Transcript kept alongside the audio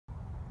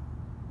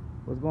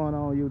What's going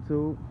on,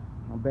 YouTube?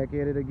 I'm back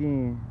at it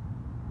again.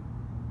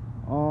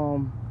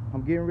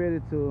 I'm getting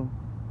ready to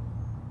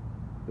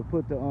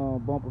put the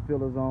bumper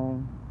fillers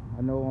on.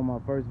 I know on my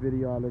first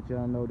video I let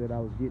y'all know that I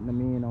was getting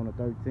them in on the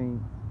 13th.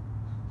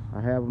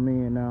 I have them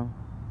in now.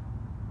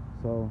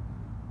 So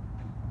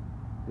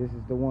this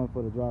is the one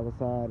for the driver's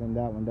side, and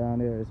that one down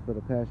there is for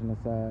the passenger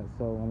side.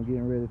 So I'm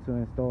getting ready to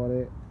install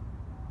that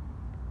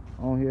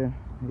on here.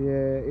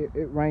 Yeah,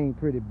 it rained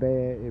pretty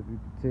bad, if you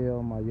can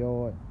tell, my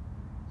yard.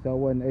 So I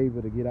wasn't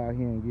able to get out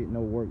here and get no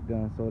work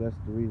done. So that's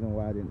the reason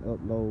why I didn't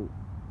upload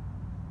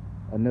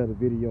another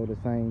video the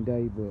same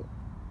day. But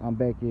I'm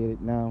back at it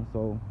now,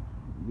 so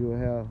you'll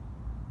have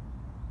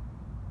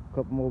a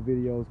couple more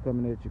videos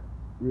coming at you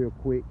real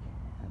quick.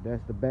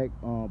 That's the back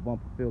bumper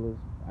fillers.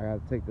 I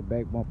gotta take the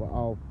back bumper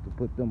off to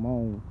put them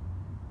on,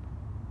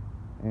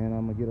 and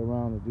I'm gonna get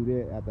around to do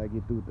that after I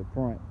get through with the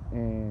front.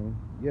 And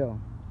yeah,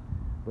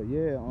 but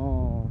yeah,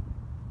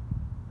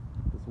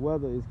 this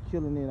weather is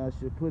killing it. I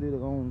should put it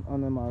on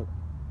under my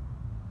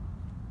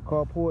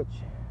car porch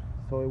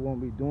so it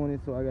won't be doing it.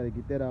 So I got to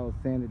get that all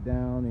sanded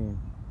down and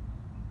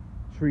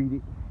treat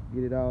it,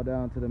 get it all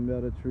down to the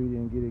metal, treat it,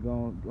 and get it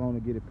going to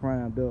get it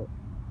primed up,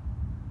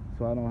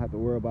 so I don't have to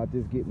worry about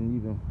this getting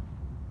even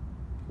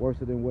worse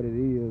than what it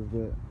is.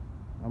 But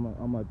I'm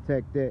gonna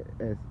attack that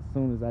as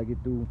soon as I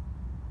get through,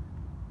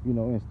 you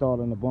know,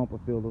 installing the bumper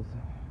fillers.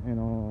 And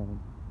on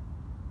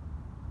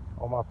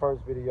my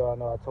first video, I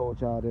know I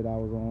told y'all that I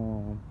was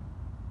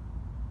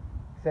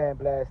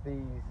sandblast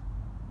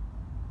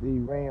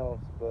these rims,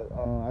 but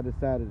I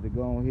decided to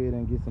go ahead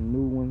and get some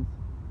new ones,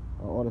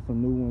 or order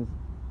some new ones,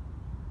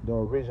 the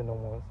original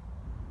ones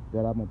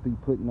that I'm gonna be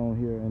putting on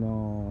here. And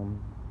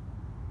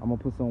I'm gonna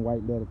put some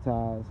white leather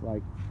tires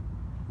like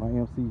my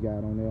MC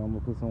got on there. I'm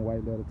gonna put some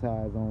white leather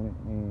tires on it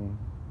and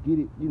get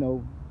it, you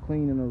know,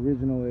 clean and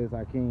original as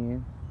I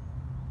can,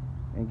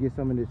 and get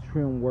some of this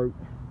trim work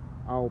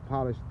all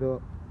polished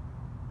up.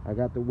 I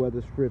got the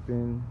weather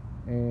stripping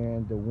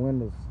and the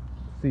window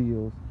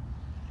seals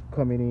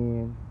coming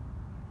in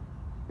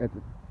at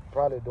the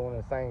probably during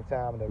the same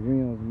time the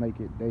rims make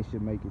it. They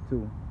should make it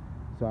too,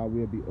 so I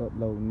will be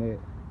uploading that.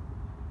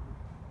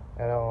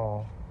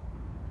 And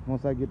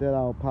once I get that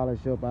all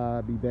polished up,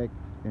 I'll be back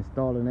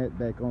installing that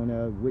back on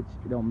there, which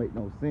don't make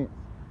no sense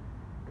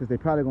because they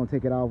probably gonna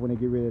take it off when they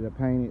get ready to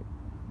paint it,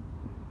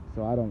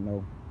 so I don't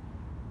know.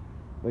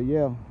 But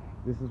yeah,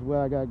 this is what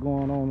I got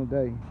going on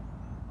today.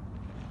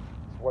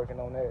 Just working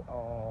on that,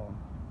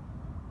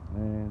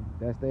 and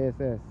that's the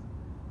SS.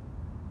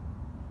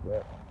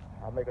 But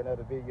I'll make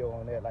another video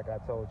on that like I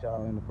told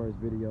y'all in the first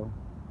video,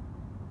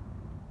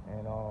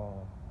 and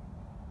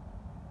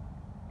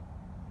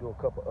do a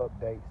couple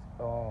updates.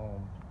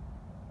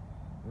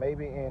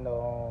 Maybe in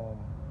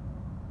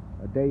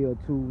a day or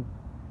two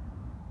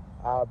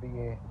I'll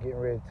be getting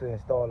ready to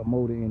install a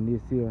motor in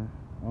this here.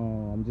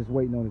 I'm just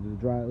waiting on it to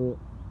dry up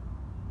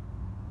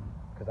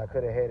because I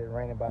could have had it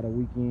raining by the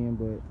weekend,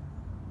 but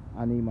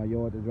I need my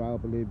yard to dry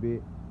up a little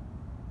bit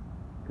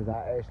because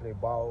I actually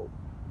bought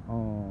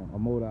a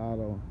motor out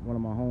of one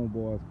of my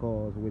homeboys'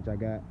 cars, which I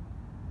got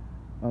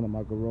under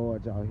my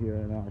garage out here,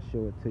 and I'll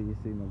show it to you.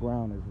 See, my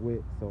ground is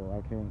wet, so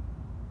I can't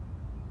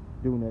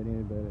do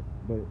nothing better.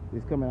 But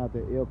it's coming out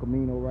the El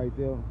Camino right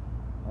there.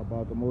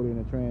 About the motor and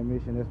the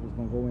transmission, that's what's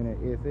gonna go in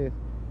that SS,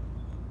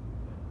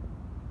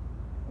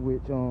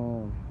 which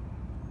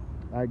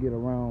I get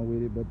around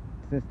with it. But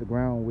since the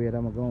ground wet,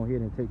 I'm gonna go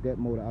ahead and take that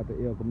motor out the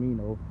El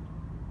Camino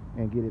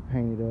and get it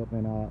painted up,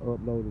 and I'll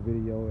upload the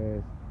video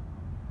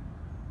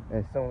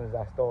as soon as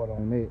I start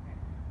on it.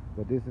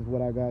 But this is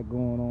what I got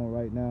going on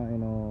right now,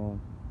 and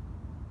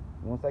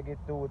once I get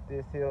through with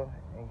this here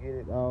and get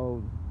it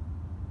all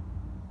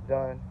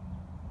done,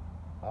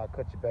 I'll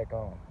cut you back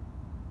on.